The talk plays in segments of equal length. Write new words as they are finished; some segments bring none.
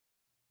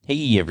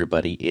Hey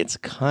everybody, it's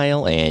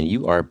Kyle, and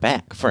you are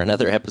back for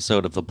another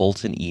episode of the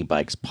Bolton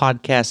E-Bikes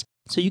podcast,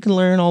 so you can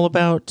learn all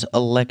about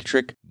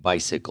electric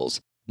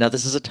bicycles. Now,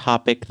 this is a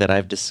topic that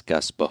I've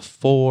discussed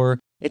before.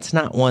 It's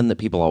not one that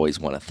people always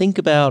want to think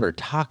about or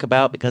talk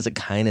about because it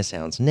kind of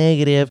sounds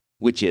negative,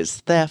 which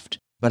is theft,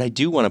 but I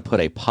do want to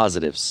put a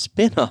positive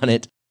spin on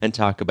it and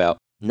talk about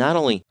not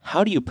only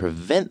how do you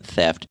prevent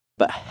theft,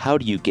 but how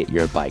do you get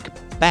your bike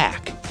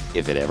back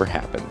if it ever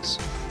happens.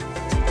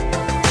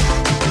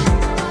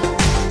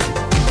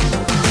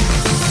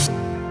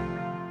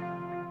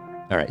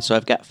 All right, so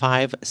I've got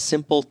 5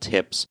 simple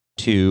tips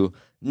to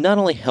not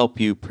only help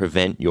you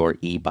prevent your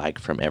e-bike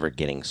from ever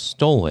getting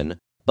stolen,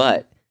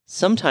 but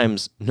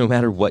sometimes no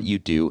matter what you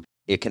do,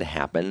 it can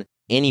happen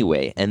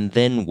anyway. And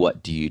then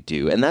what do you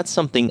do? And that's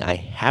something I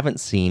haven't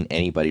seen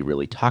anybody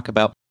really talk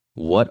about.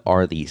 What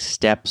are the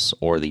steps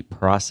or the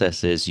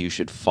processes you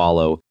should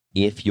follow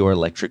if your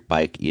electric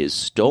bike is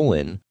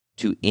stolen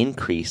to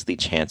increase the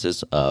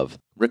chances of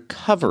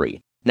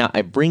recovery? Now,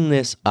 I bring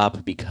this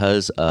up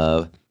because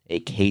of a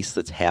case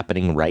that's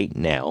happening right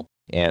now,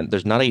 and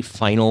there's not a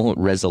final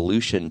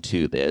resolution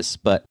to this,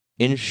 but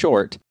in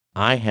short,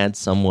 I had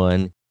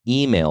someone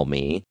email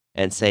me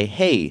and say,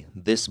 hey,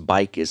 this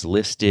bike is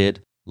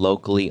listed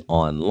locally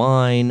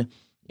online,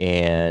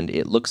 and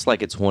it looks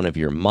like it's one of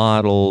your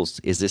models.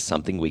 Is this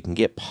something we can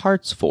get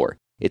parts for?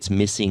 It's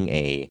missing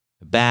a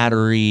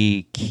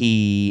battery,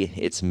 key,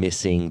 it's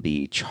missing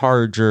the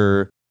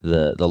charger,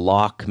 the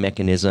lock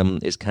mechanism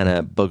is kind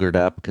of boogered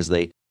up because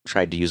they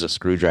tried to use a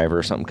screwdriver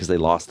or something because they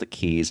lost the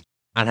keys.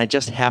 And I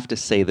just have to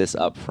say this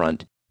up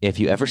front. If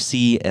you ever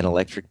see an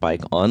electric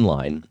bike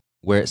online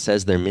where it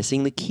says they're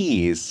missing the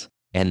keys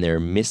and they're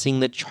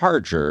missing the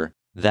charger,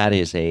 that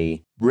is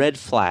a red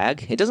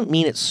flag. It doesn't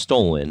mean it's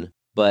stolen,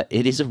 but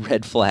it is a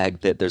red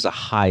flag that there's a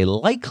high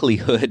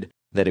likelihood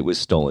that it was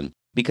stolen.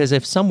 Because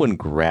if someone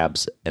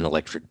grabs an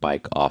electric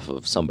bike off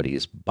of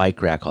somebody's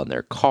bike rack on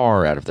their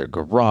car, out of their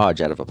garage,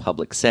 out of a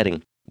public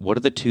setting, what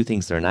are the 2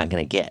 things they're not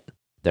going to get?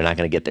 They're not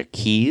going to get their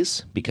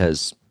keys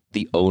because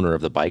the owner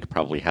of the bike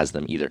probably has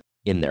them either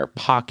in their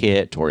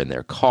pocket or in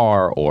their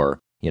car or,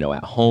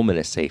 at home in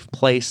a safe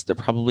place. They're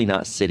probably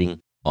not sitting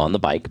on the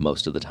bike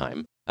most of the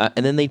time.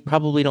 And then they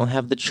probably don't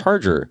have the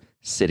charger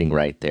sitting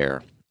right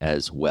there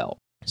as well.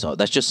 So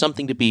that's just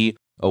something to be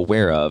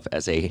aware of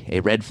as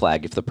a red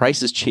flag. If the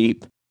price is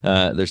cheap,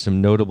 there's some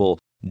notable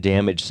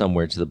damage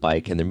somewhere to the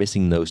bike and they're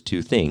missing those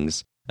 2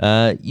 things,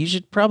 you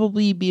should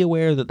probably be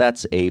aware that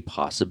that's a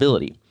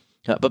possibility.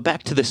 But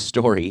back to this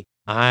story,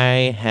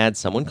 I had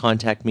someone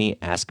contact me,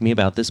 ask me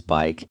about this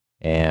bike,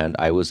 and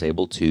I was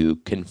able to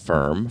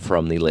confirm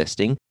from the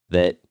listing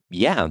that,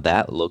 yeah,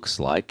 that looks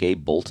like a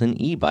Bolton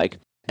e-bike.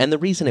 And the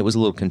reason it was a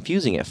little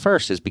confusing at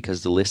first is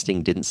because the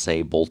listing didn't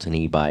say Bolton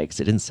e-bikes.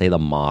 It didn't say the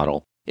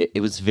model.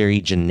 It was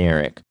very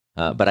generic,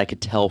 but I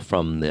could tell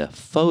from the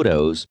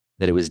photos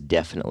that it was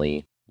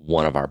definitely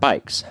one of our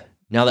bikes.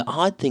 Now, the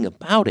odd thing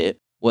about it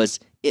was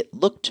it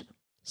looked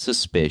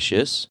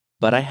suspicious,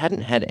 but I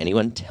hadn't had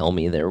anyone tell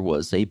me there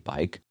was a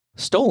bike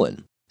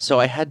stolen. So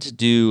I had to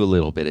do a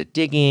little bit of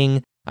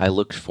digging. I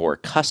looked for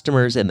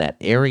customers in that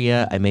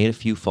area. I made a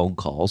few phone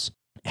calls,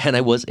 and I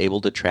was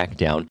able to track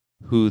down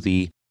who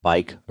the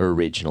bike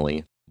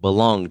originally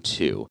belonged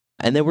to.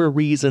 And there were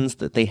reasons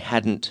that they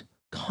hadn't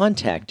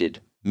contacted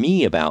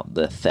me about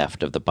the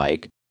theft of the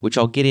bike, which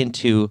I'll get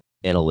into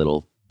in a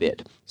little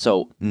bit.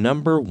 So,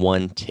 number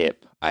 1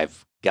 tip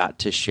I've got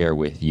to share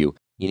with you.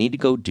 You need to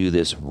go do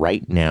this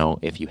right now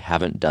if you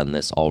haven't done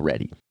this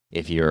already.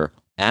 If you're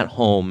at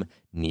home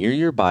near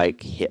your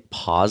bike, hit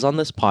pause on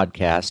this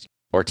podcast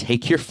or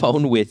take your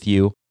phone with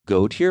you,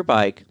 go to your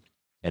bike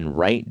and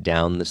write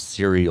down the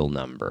serial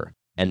number.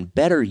 And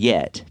better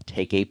yet,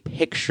 take a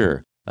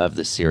picture of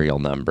the serial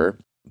number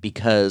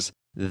because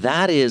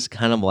that is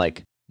kind of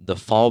like the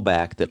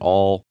fallback that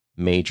all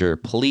major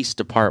police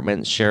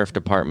departments, sheriff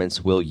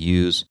departments will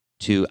use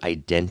to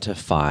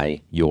identify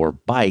your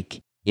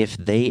bike if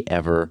they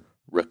ever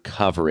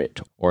recover it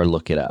or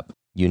look it up.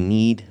 You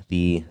need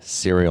the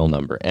serial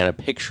number, and a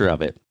picture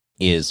of it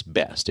is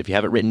best. If you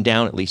have it written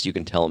down, at least you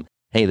can tell them,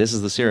 hey, this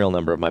is the serial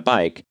number of my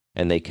bike,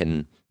 and they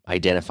can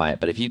identify it.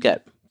 But if you've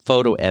got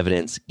photo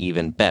evidence,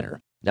 even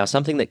better. Now,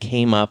 something that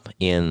came up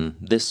in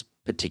this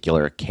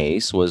particular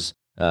case was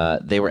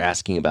they were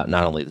asking about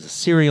not only the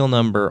serial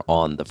number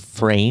on the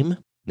frame.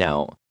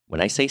 Now, when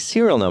I say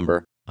serial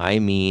number, I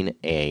mean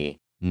a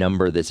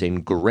number that's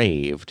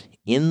engraved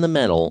in the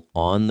metal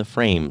on the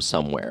frame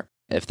somewhere.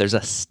 If there's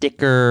a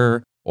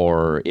sticker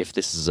or if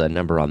this is a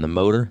number on the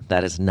motor,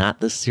 that is not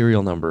the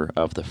serial number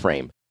of the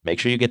frame. Make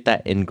sure you get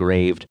that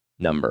engraved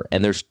number.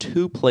 And there's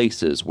 2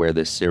 places where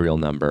this serial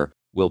number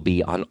will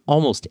be on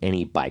almost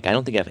any bike. I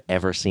don't think I've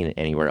ever seen it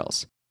anywhere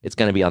else. It's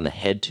going to be on the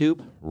head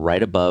tube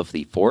right above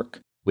the fork,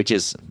 which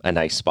is a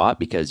nice spot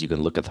because you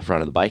can look at the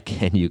front of the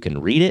bike and you can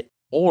read it.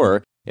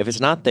 Or if it's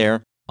not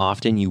there,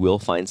 often you will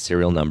find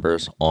serial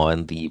numbers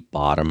on the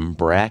bottom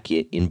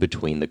bracket in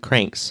between the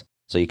cranks.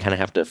 So you kind of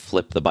have to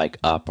flip the bike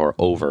up or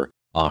over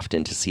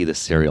often to see the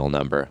serial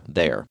number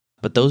there.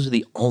 But those are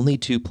the only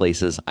two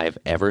places I've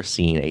ever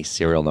seen a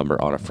serial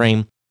number on a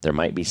frame. There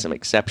might be some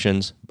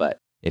exceptions, but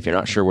if you're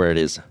not sure where it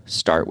is,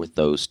 start with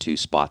those two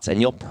spots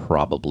and you'll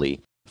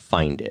probably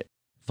find it.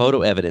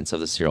 Photo evidence of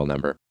the serial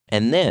number.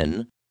 And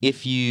then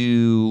if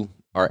you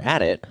are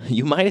at it,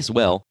 you might as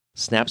well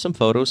snap some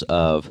photos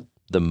of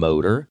the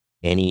motor,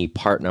 any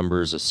part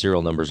numbers or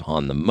serial numbers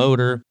on the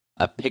motor,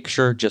 a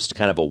picture, just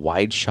kind of a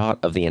wide shot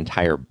of the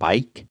entire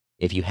bike.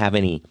 If you have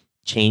any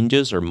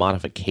changes or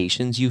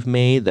modifications you've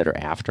made that are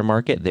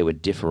aftermarket, they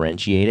would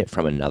differentiate it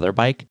from another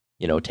bike.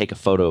 Take a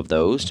photo of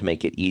those to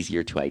make it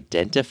easier to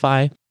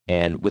identify.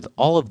 And with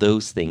all of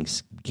those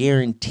things,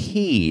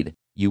 guaranteed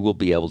you will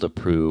be able to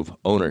prove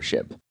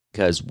ownership.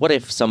 Because what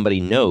if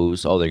somebody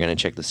knows, they're going to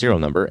check the serial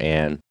number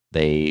and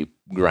they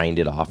grind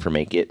it off or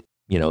make it,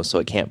 so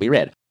it can't be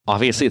read.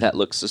 Obviously, that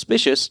looks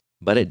suspicious,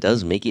 but it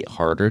does make it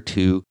harder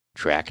to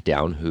track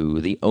down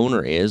who the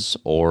owner is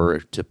or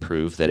to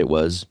prove that it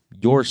was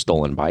your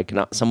stolen bike,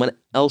 not someone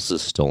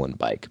else's stolen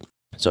bike.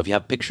 So if you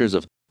have pictures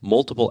of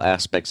multiple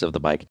aspects of the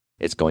bike,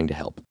 it's going to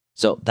help.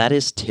 So that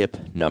is tip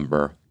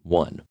number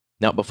 1.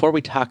 Now, before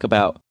we talk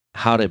about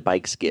how do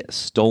bikes get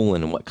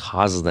stolen and what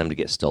causes them to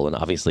get stolen,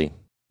 obviously,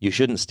 you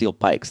shouldn't steal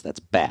bikes. That's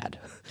bad.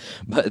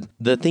 But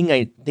the thing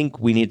I think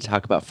we need to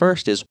talk about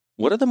first is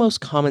what are the most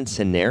common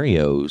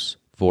scenarios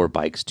for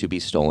bikes to be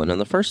stolen in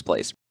the first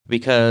place?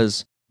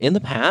 Because in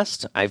the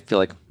past, I feel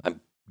like I'm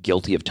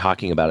guilty of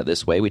talking about it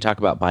this way. We talk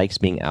about bikes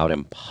being out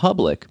in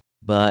public,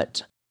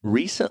 but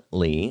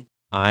recently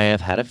I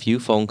have had a few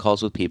phone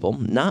calls with people,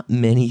 not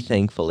many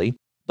thankfully,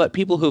 but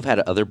people who've had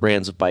other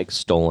brands of bikes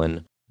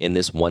stolen. In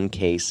this one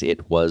case,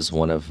 it was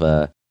one of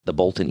the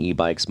Bolton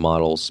e-bikes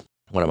models,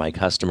 one of my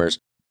customers.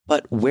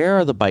 But where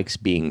are the bikes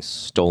being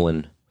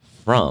stolen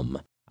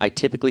from? I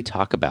typically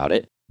talk about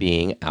it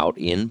being out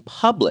in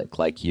public,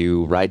 like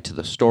you ride to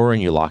the store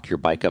and you lock your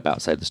bike up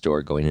outside the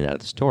store, going in and out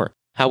of the store.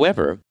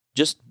 However,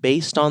 just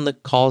based on the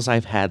calls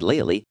I've had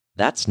lately,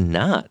 that's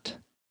not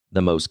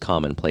the most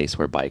common place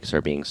where bikes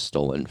are being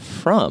stolen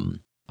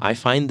from. I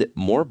find that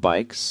more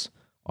bikes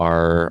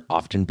are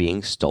often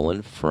being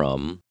stolen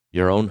from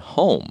your own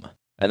home.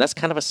 And that's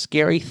kind of a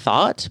scary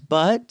thought,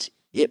 but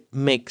it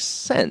makes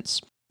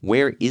sense.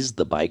 Where is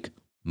the bike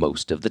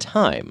most of the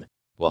time?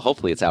 Well,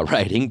 hopefully it's out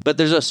riding, but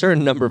there's a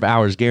certain number of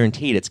hours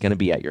guaranteed it's going to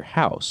be at your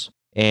house.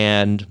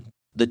 And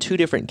the two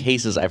different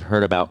cases I've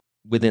heard about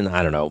within,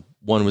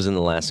 one was in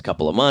the last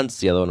couple of months,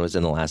 the other one was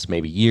in the last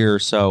maybe year or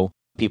so,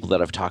 people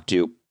that I've talked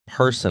to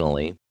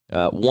personally.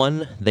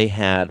 One, they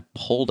had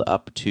pulled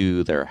up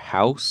to their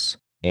house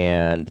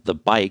and the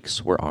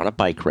bikes were on a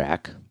bike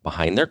rack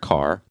behind their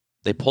car.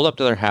 They pulled up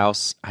to their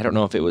house. I don't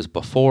know if it was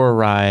before a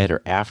ride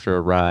or after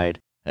a ride,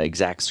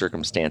 exact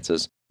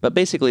circumstances. But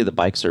basically, the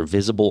bikes are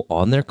visible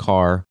on their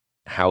car.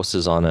 House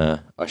is on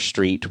a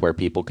street where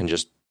people can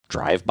just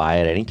drive by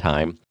at any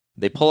time.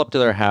 They pull up to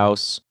their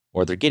house,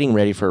 or they're getting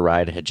ready for a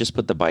ride and had just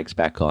put the bikes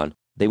back on.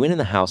 They went in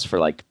the house for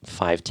like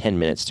 5-10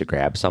 minutes to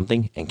grab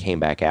something and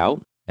came back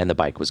out, and the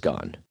bike was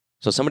gone.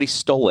 So somebody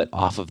stole it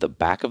off of the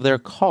back of their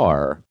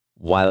car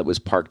while it was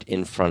parked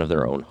in front of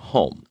their own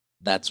home.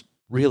 That's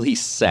really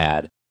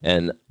sad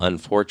and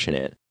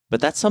unfortunate, but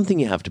that's something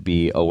you have to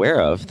be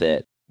aware of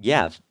that,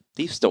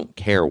 thieves don't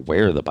care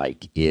where the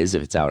bike is,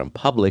 if it's out in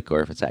public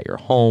or if it's at your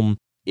home.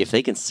 If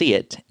they can see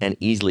it and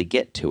easily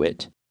get to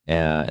it,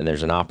 and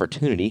there's an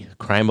opportunity,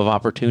 crime of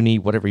opportunity,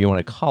 whatever you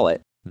want to call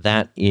it,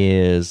 that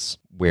is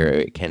where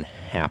it can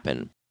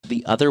happen.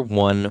 The other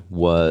one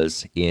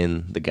was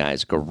in the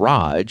guy's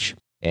garage,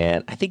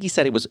 and I think he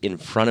said it was in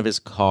front of his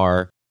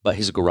car, but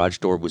his garage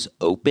door was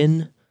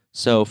open.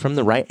 So from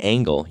the right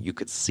angle, you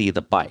could see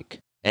the bike.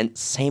 And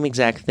same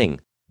exact thing.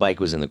 Bike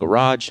was in the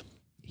garage.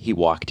 He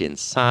walked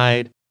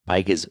inside.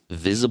 Bike is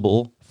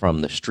visible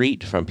from the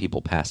street, from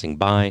people passing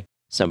by.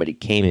 Somebody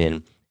came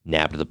in,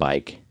 nabbed the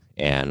bike,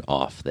 and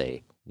off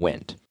they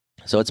went.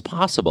 So it's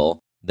possible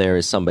there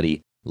is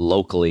somebody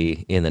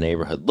locally in the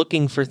neighborhood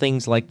looking for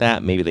things like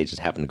that. Maybe they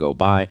just happen to go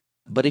by.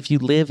 But if you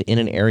live in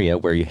an area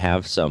where you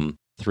have some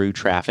through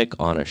traffic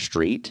on a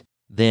street,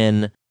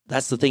 then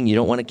that's the thing. You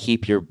don't want to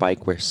keep your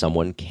bike where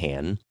someone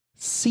can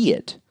see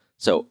it.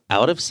 So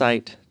out of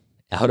sight,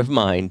 out of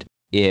mind.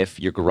 If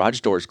your garage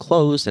door is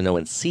closed and no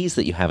one sees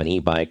that you have an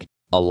e-bike,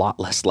 a lot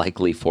less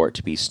likely for it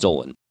to be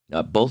stolen.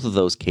 Both of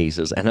those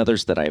cases and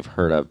others that I've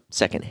heard of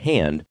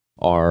secondhand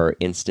are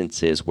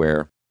instances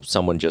where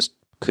someone just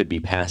could be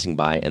passing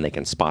by and they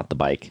can spot the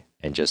bike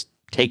and just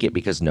take it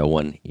because no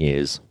one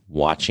is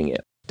watching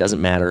it.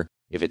 Doesn't matter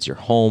if it's your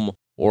home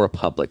or a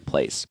public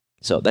place.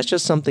 So that's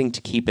just something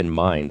to keep in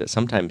mind, that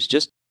sometimes you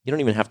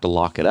don't even have to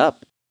lock it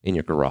up in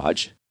your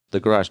garage. The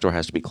garage door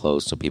has to be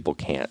closed so people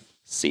can't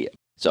see it.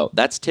 So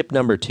that's tip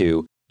number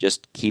 2.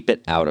 Just keep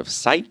it out of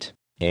sight,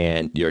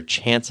 and your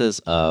chances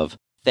of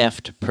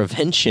theft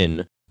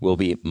prevention will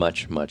be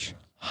much, much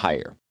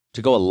higher.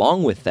 To go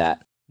along with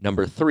that,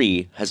 number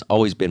 3 has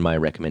always been my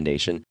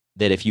recommendation,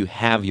 that if you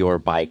have your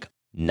bike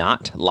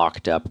not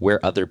locked up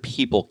where other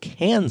people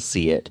can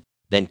see it,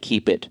 then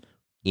keep it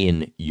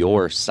in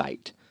your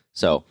sight.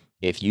 So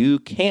if you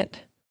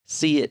can't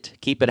see it,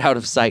 keep it out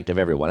of sight of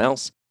everyone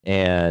else.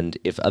 And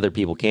if other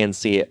people can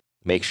see it,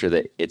 make sure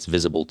that it's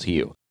visible to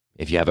you.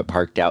 If you have it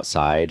parked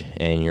outside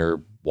and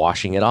you're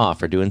washing it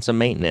off or doing some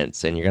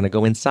maintenance and you're going to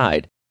go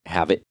inside,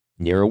 have it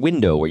near a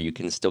window where you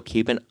can still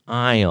keep an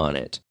eye on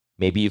it.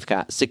 Maybe you've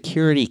got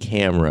security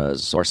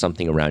cameras or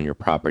something around your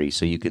property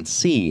so you can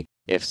see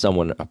if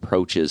someone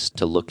approaches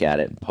to look at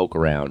it and poke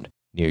around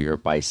near your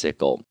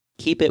bicycle.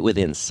 Keep it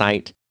within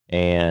sight,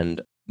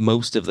 and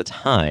most of the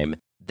time,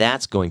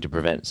 that's going to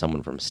prevent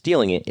someone from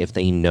stealing it if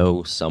they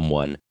know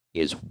someone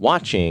is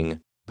watching,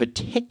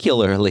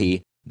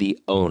 particularly the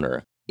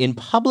owner. In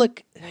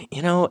public,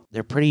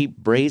 they're pretty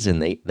brazen.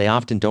 They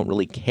often don't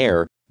really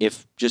care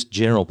if just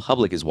general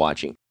public is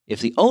watching.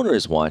 If the owner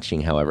is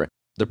watching, however,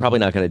 they're probably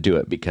not going to do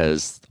it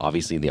because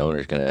obviously the owner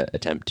is going to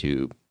attempt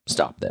to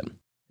stop them.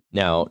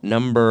 Now,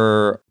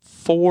 number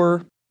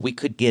 4, we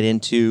could get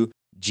into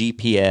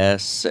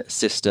GPS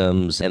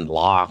systems and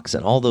locks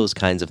and all those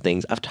kinds of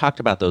things. I've talked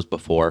about those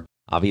before.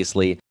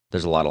 Obviously,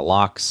 there's a lot of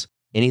locks.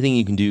 Anything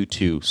you can do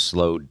to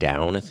slow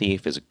down a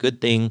thief is a good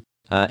thing.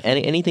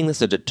 Anything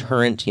that's a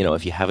deterrent,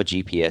 if you have a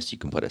GPS, you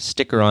can put a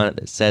sticker on it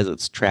that says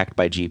it's tracked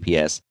by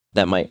GPS.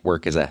 That might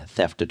work as a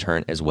theft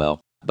deterrent as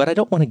well. But I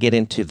don't want to get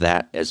into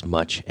that as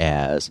much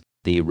as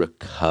the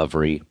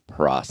recovery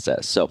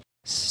process. So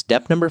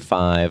step number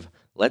 5,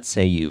 let's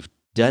say you've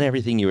done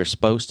everything you were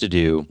supposed to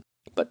do,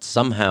 but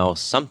somehow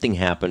something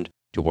happened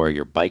to where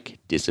your bike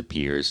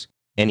disappears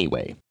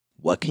anyway.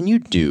 What can you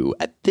do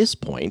at this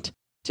point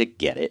to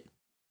get it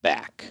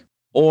back?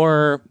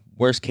 Or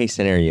worst case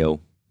scenario,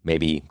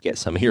 maybe get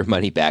some of your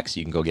money back so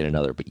you can go get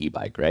another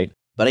e-bike, right?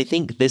 But I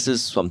think this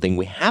is something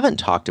we haven't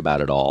talked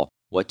about at all,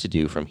 what to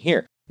do from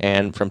here.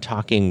 And from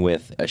talking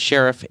with a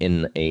sheriff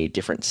in a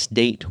different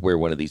state where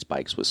one of these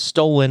bikes was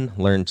stolen,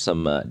 learned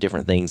some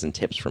different things and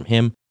tips from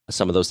him.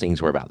 Some of those things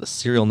were about the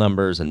serial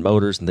numbers and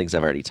motors and things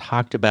I've already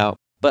talked about.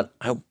 But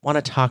I want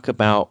to talk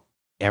about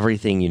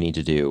everything you need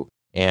to do.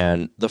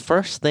 And the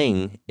first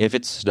thing, if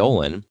it's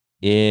stolen,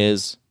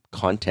 is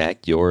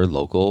contact your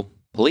local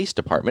police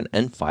department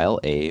and file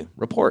a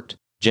report.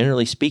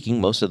 Generally speaking,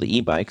 most of the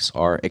e-bikes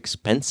are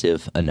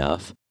expensive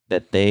enough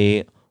that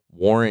they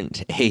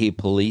warrant a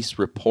police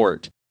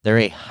report. They're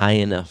a high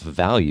enough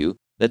value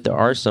that there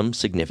are some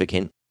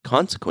significant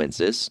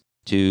consequences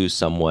to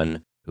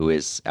someone who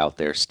is out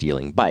there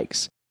stealing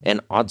bikes.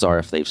 And odds are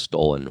if they've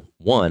stolen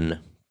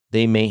one,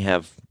 they may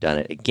have done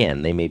it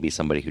again. They may be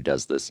somebody who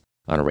does this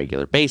on a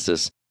regular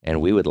basis,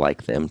 and we would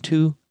like them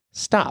to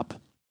stop,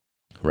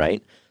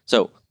 right?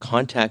 So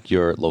contact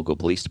your local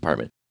police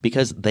department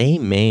because they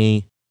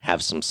may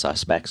have some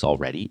suspects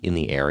already in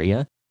the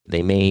area.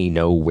 They may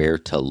know where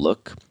to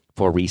look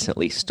for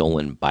recently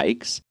stolen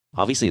bikes.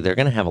 Obviously, they're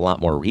going to have a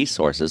lot more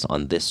resources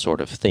on this sort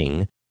of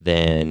thing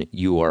than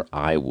you or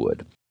I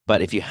would.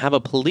 But if you have a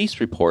police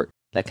report,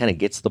 that kind of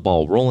gets the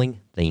ball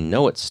rolling. They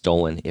know it's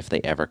stolen if they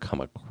ever come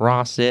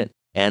across it.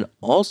 And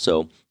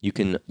also, you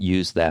can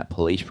use that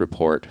police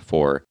report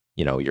for,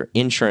 your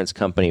insurance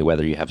company,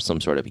 whether you have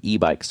some sort of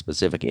e-bike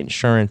specific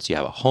insurance, you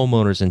have a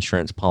homeowner's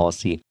insurance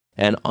policy,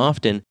 and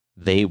often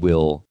they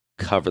will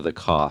cover the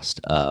cost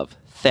of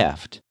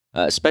theft,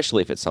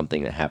 especially if it's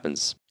something that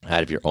happens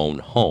out of your own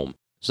home.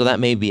 So that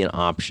may be an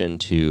option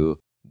to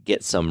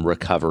get some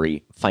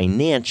recovery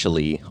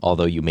financially,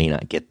 although you may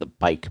not get the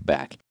bike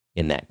back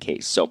in that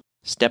case. So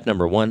step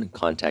number 1,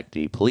 contact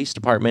the police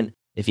department.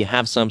 If you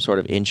have some sort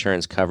of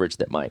insurance coverage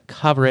that might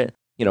cover it,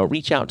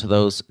 reach out to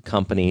those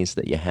companies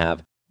that you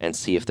have and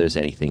see if there's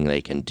anything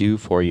they can do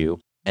for you.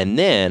 And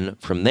then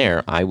from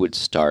there, I would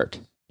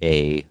start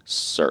a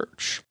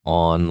search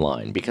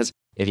online, because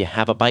if you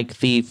have a bike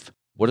thief,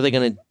 what are they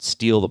going to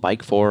steal the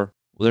bike for?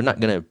 Well, they're not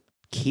going to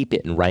keep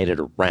it and ride it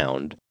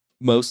around.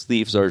 Most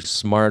thieves are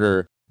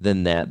smarter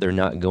than that. They're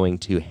not going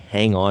to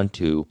hang on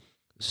to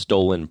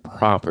stolen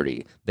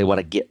property. They want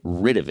to get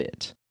rid of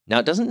it. Now,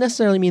 it doesn't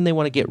necessarily mean they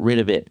want to get rid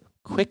of it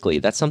quickly.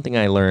 That's something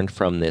I learned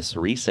from this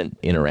recent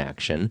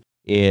interaction,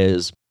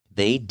 is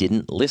they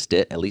didn't list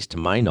it, at least to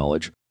my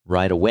knowledge,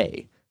 right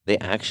away. They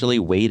actually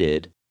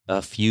waited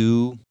a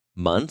few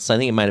months. I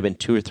think it might have been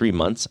 2 or 3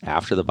 months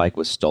after the bike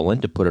was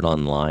stolen to put it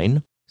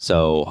online.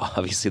 So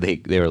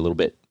obviously they were a little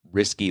bit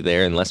risky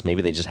there, unless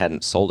maybe they just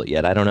hadn't sold it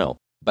yet. I don't know.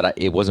 But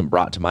it wasn't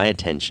brought to my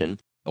attention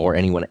or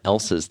anyone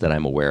else's that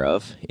I'm aware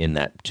of in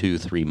that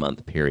 2-3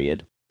 month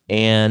period.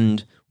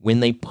 And when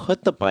they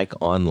put the bike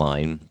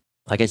online,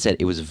 like I said,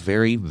 it was a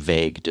very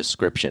vague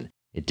description.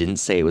 It didn't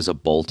say it was a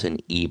Bolton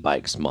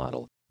e-bikes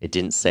model. It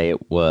didn't say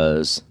it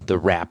was the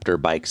Raptor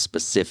bike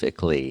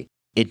specifically.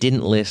 It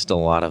didn't list a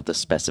lot of the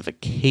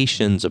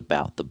specifications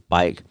about the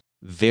bike.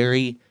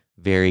 Very,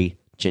 very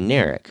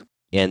generic.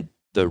 And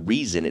the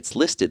reason it's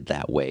listed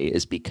that way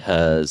is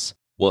because,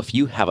 well, if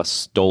you have a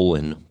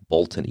stolen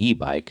Bolton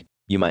e-bike,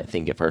 you might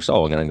think at first, I'm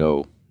going to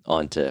go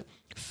onto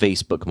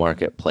Facebook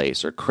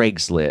Marketplace or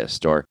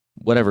Craigslist or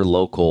whatever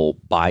local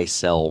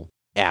buy-sell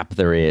app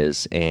there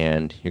is,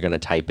 and you're going to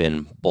type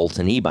in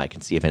Bolton e-bike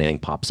and see if anything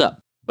pops up.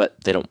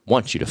 But they don't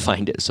want you to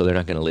find it, so they're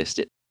not going to list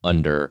it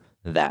under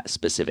that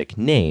specific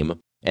name.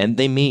 And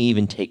they may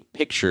even take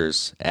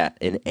pictures at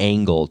an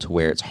angle to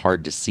where it's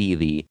hard to see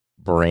the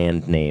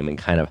brand name and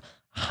kind of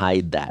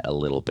hide that a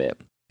little bit.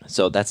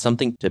 So that's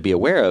something to be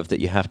aware of, that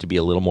you have to be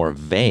a little more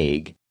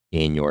vague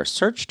in your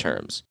search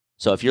terms.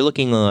 So if you're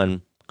looking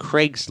on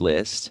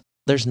Craigslist,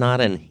 there's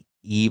not an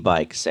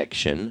e-bike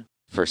section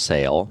for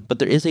sale, but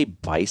there is a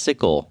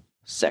bicycle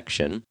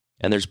section,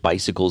 and there's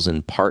bicycles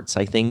and parts,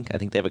 I think. I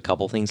think they have a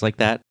couple things like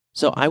that.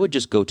 So I would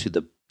just go to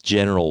the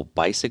general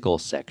bicycle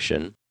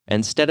section.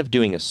 Instead of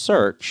doing a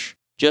search,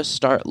 just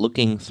start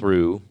looking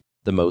through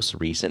the most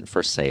recent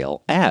for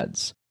sale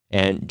ads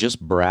and just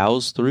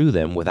browse through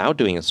them without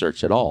doing a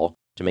search at all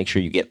to make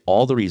sure you get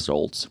all the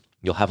results.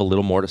 You'll have a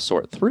little more to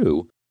sort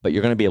through, but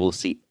you're going to be able to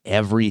see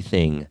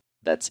everything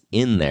that's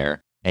in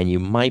there, and you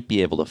might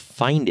be able to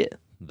find it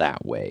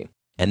that way.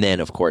 And then,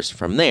 of course,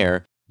 from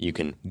there, you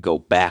can go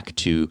back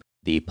to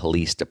the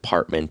police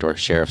department or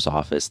sheriff's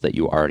office that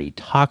you already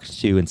talked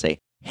to and say,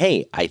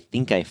 hey, I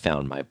think I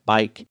found my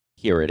bike.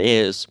 Here it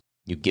is.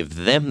 You give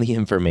them the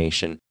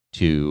information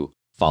to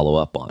follow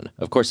up on.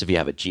 Of course, if you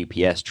have a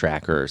GPS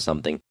tracker or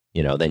something,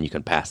 then you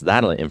can pass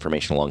that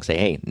information along. Say,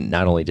 hey,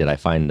 not only did I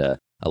find a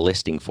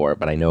listing for it,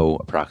 but I know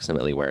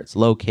approximately where it's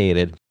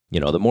located.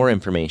 The more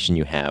information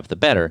you have, the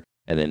better.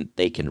 And then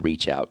they can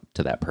reach out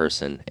to that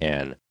person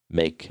and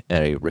make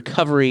a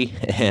recovery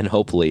and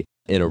hopefully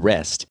an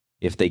arrest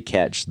if they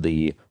catch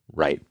the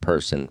right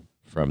person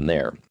from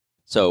there.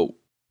 So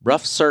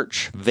rough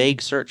search,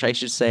 vague search, I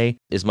should say,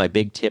 is my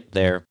big tip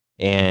there.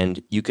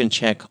 And you can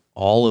check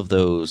all of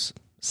those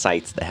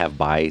sites that have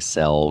buy,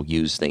 sell,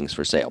 use things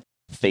for sale.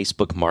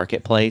 Facebook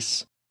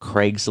Marketplace,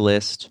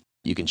 Craigslist,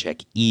 you can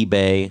check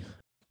eBay.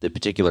 The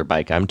particular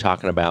bike I'm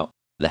talking about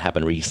that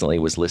happened recently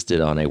was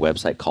listed on a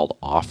website called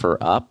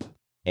OfferUp.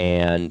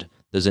 And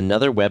there's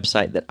another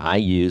website that I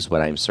use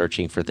when I'm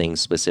searching for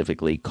things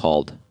specifically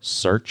called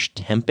Search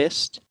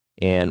Tempest.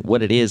 And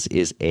what it is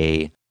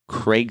a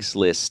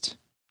Craigslist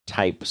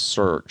type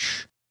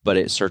search, but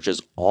it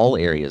searches all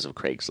areas of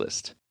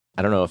Craigslist.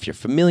 I don't know if you're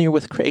familiar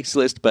with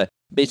Craigslist, but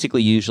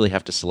basically you usually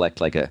have to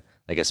select like a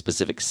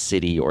specific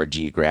city or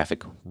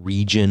geographic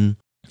region,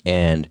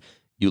 and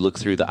you look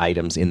through the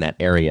items in that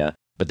area.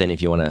 But then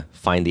if you want to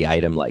find the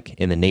item like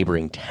in the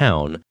neighboring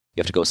town,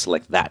 you have to go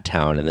select that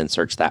town and then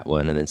search that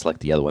one and then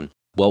select the other one.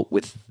 Well,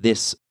 with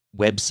this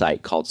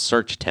website called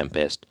Search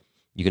Tempest,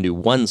 you can do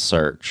one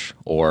search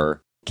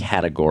or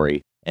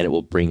category, and it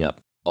will bring up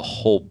a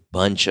whole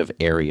bunch of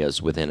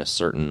areas within a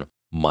certain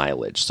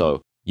mileage.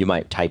 So you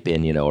might type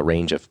in, a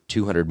range of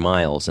 200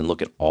 miles and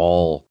look at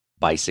all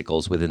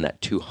bicycles within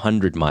that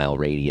 200-mile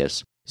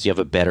radius. So you have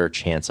a better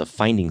chance of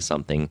finding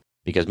something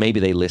because maybe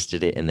they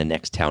listed it in the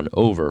next town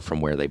over from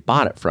where they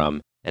bought it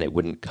from, and it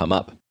wouldn't come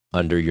up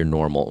under your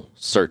normal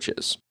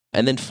searches.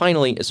 And then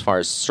finally, as far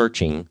as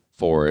searching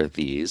for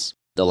these,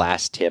 the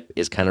last tip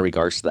is kind of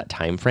regards to that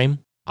time frame.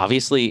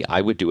 Obviously,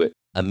 I would do it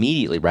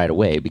immediately right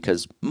away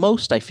because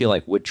most I feel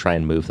like would try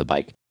and move the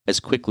bike as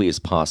quickly as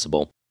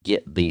possible,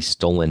 get the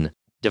stolen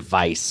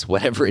device,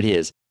 whatever it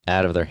is,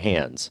 out of their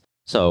hands.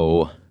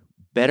 So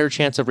better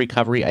chance of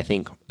recovery, I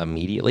think,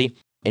 immediately.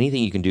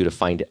 Anything you can do to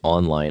find it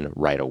online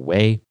right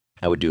away,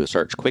 I would do a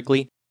search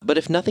quickly. But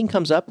if nothing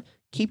comes up,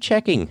 keep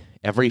checking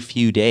every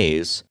few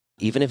days,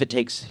 even if it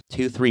takes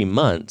 2-3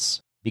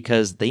 months,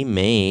 because they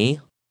may,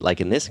 like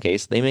in this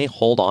case, they may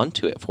hold on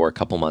to it for a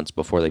couple months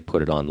before they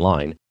put it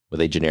online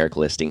with a generic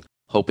listing,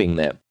 hoping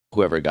that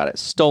whoever got it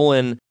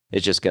stolen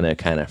is just going to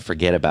kind of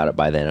forget about it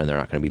by then and they're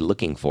not going to be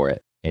looking for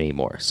it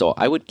anymore. So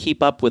I would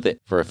keep up with it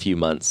for a few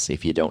months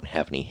if you don't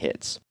have any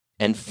hits.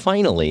 And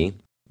finally,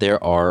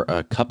 there are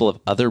a couple of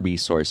other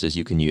resources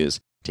you can use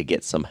to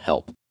get some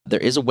help. There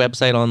is a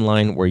website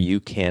online where you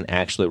can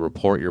actually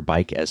report your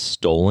bike as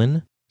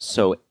stolen.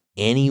 So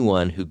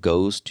anyone who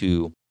goes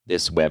to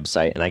this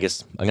website, and I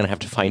guess I'm going to have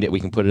to find it. We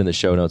can put it in the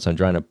show notes. I'm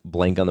drawing a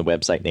blank on the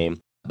website name.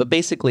 But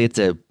basically, it's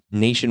a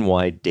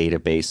nationwide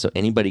database, so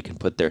anybody can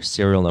put their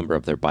serial number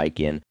of their bike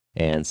in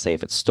and say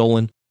if it's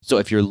stolen. So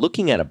if you're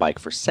looking at a bike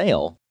for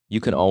sale,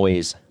 you can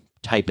always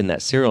type in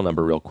that serial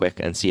number real quick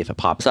and see if it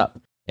pops up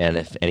and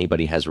if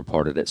anybody has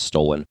reported it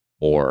stolen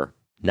or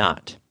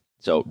not.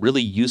 So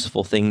really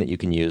useful thing that you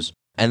can use.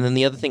 And then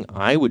the other thing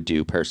I would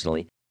do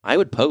personally, I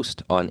would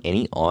post on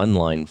any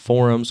online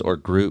forums or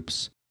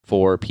groups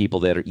for people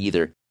that are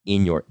either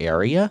in your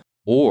area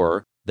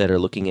or that are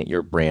looking at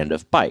your brand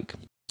of bike.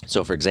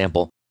 So for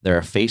example, there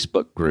are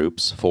Facebook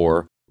groups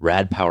for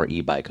Rad Power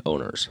e-bike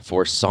owners,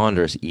 for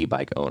Saunders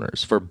e-bike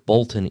owners, for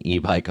Bolton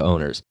e-bike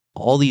owners.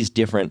 All these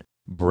different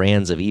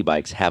brands of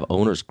e-bikes have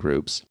owners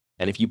groups.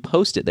 And if you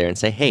post it there and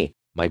say, hey,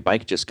 my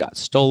bike just got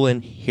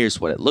stolen, here's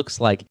what it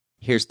looks like,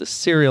 here's the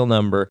serial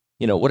number,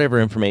 whatever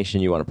information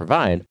you want to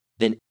provide,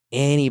 then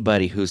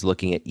anybody who's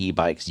looking at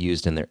e-bikes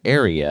used in their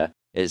area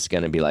is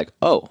going to be like,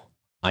 oh,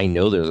 I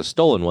know there's a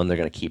stolen one. They're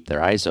going to keep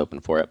their eyes open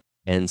for it.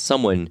 And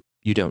someone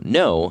you don't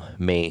know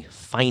may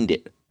find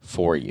it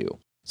for you.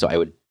 So I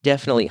would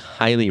definitely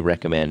highly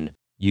recommend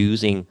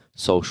using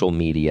social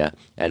media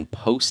and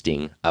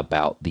posting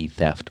about the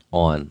theft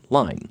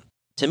online.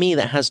 To me,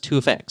 that has two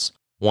effects.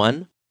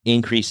 One,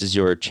 increases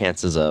your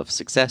chances of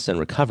success and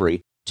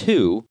recovery.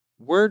 2,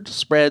 word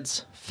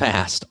spreads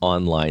fast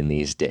online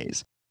these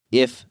days.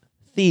 If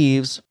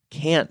thieves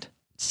can't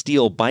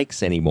steal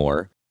bikes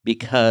anymore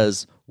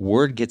because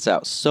word gets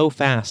out so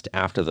fast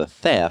after the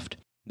theft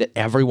that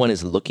everyone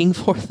is looking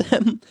for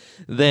them,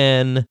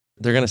 then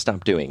they're going to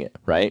stop doing it,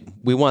 right?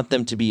 We want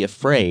them to be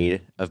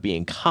afraid of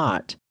being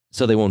caught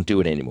so they won't do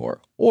it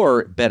anymore.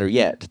 Or better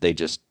yet, they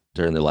just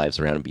turn their lives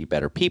around and be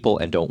better people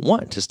and don't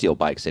want to steal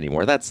bikes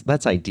anymore.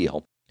 That's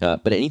ideal.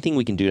 But anything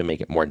we can do to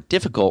make it more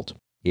difficult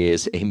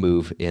is a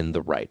move in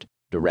the right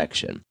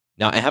direction.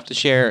 Now, I have to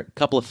share a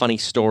couple of funny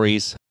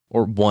stories,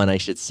 or one, I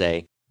should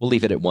say. We'll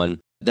leave it at one,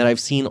 that I've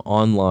seen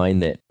online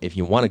that if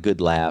you want a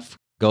good laugh,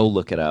 go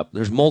look it up.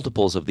 There's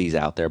multiples of these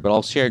out there, but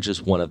I'll share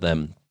just one of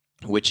them,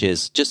 which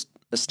is just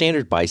a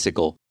standard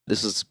bicycle.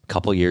 This is a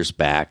couple years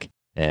back,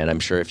 and I'm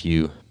sure if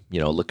you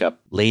look up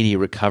lady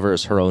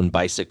recovers her own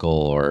bicycle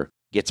or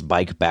gets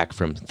bike back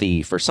from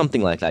thief or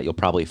something like that, you'll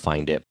probably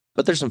find it.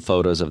 But there's some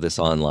photos of this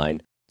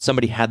online.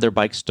 Somebody had their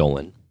bike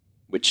stolen,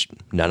 which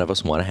none of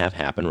us want to have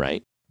happen,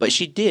 right? But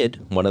she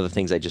did one of the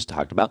things I just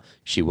talked about.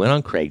 She went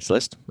on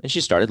Craigslist and she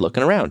started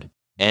looking around,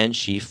 and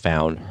she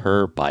found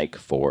her bike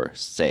for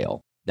sale.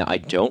 Now, I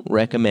don't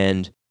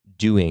recommend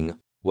doing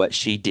what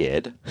she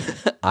did.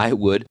 I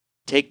would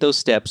take those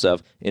steps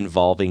of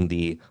involving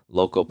the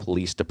local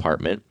police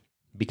department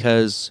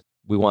because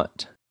we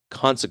want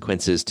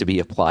consequences to be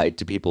applied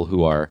to people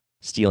who are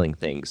stealing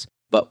things.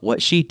 But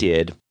what she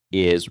did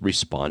is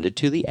responded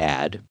to the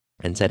ad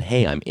and said,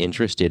 hey, I'm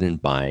interested in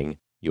buying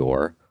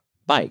your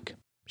bike.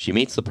 She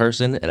meets the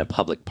person in a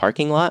public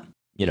parking lot.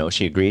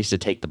 She agrees to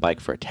take the bike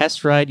for a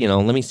test ride.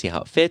 Let me see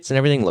how it fits and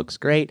everything looks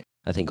great.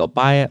 I think I'll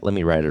buy it. Let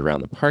me ride it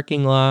around the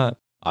parking lot.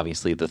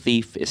 Obviously, the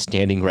thief is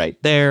standing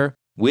right there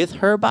with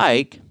her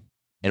bike.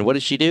 And what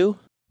does she do?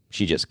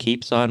 She just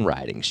keeps on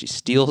riding. She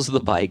steals the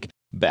bike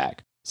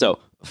back. So,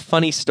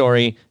 funny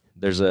story.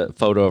 There's a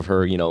photo of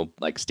her,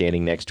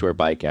 standing next to her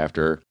bike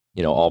after,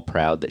 all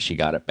proud that she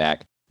got it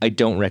back. I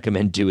don't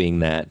recommend doing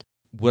that.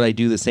 Would I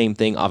do the same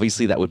thing?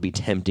 Obviously, that would be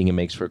tempting and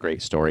makes for a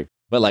great story.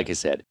 But like I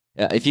said,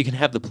 if you can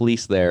have the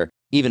police there,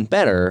 even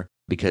better,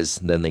 because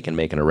then they can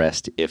make an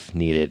arrest if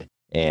needed.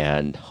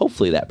 And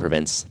hopefully that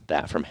prevents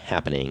that from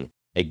happening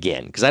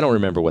again. Because I don't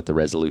remember what the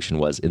resolution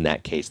was in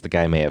that case. The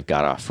guy may have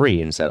got off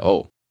free and said,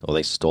 oh,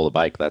 they stole the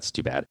bike. That's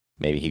too bad.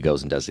 Maybe he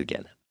goes and does it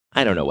again.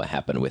 I don't know what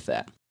happened with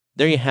that.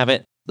 There you have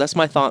it. That's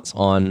my thoughts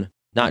on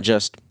not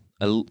just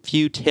a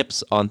few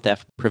tips on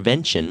theft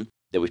prevention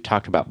that we've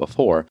talked about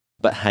before,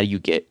 but how do you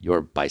get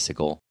your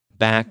bicycle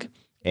back?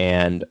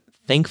 And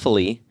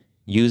thankfully,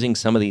 using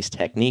some of these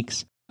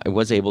techniques, I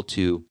was able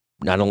to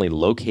not only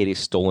locate a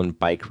stolen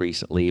bike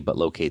recently, but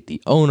locate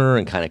the owner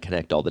and kind of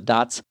connect all the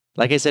dots.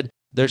 Like I said,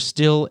 there's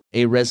still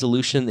a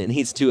resolution that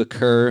needs to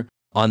occur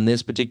on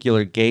this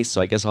particular case,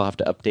 so I guess I'll have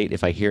to update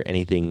if I hear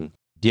anything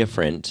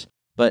different.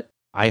 But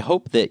I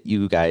hope that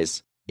you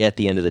guys, at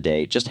the end of the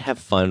day, just have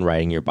fun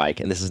riding your bike,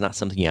 and this is not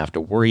something you have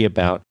to worry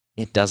about.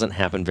 It doesn't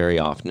happen very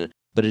often,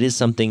 but it is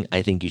something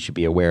I think you should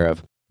be aware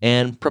of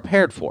and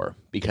prepared for,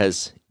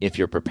 because if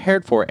you're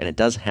prepared for it and it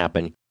does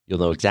happen, you'll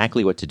know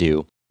exactly what to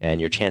do, and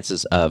your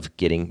chances of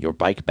getting your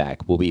bike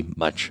back will be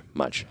much,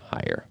 much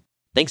higher.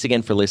 Thanks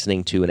again for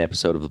listening to an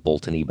episode of the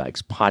Bolton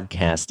eBikes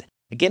podcast.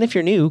 Again, if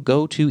you're new,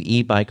 go to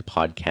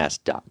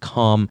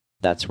ebikepodcast.com.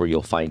 That's where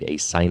you'll find a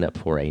sign up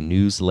for a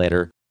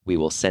newsletter. We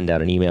will send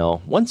out an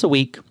email once a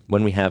week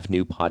when we have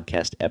new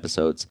podcast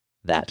episodes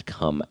that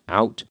come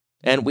out.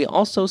 And we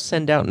also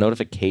send out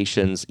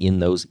notifications in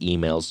those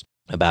emails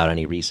about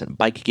any recent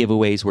bike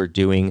giveaways we're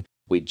doing.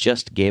 We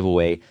just gave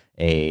away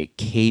a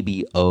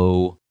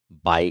KBO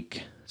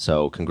bike,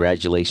 so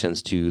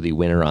congratulations to the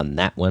winner on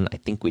that one. I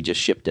think we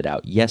just shipped it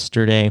out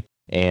yesterday.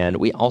 And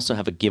we also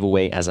have a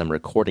giveaway as I'm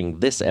recording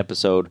this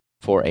episode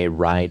for a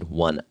Ride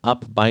 1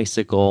 Up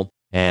bicycle.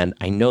 And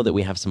I know that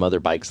we have some other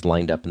bikes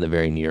lined up in the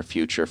very near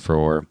future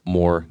for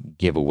more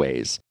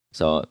giveaways.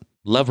 So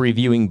love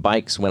reviewing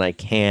bikes when I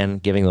can,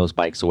 giving those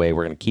bikes away.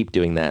 We're going to keep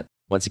doing that.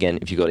 Once again,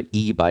 if you go to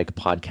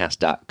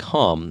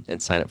ebikepodcast.com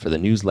and sign up for the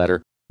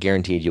newsletter,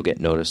 guaranteed you'll get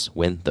notice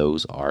when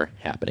those are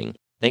happening.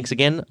 Thanks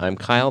again. I'm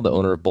Kyle, the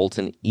owner of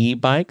Bolton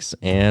eBikes,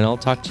 and I'll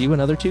talk to you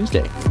another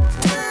Tuesday.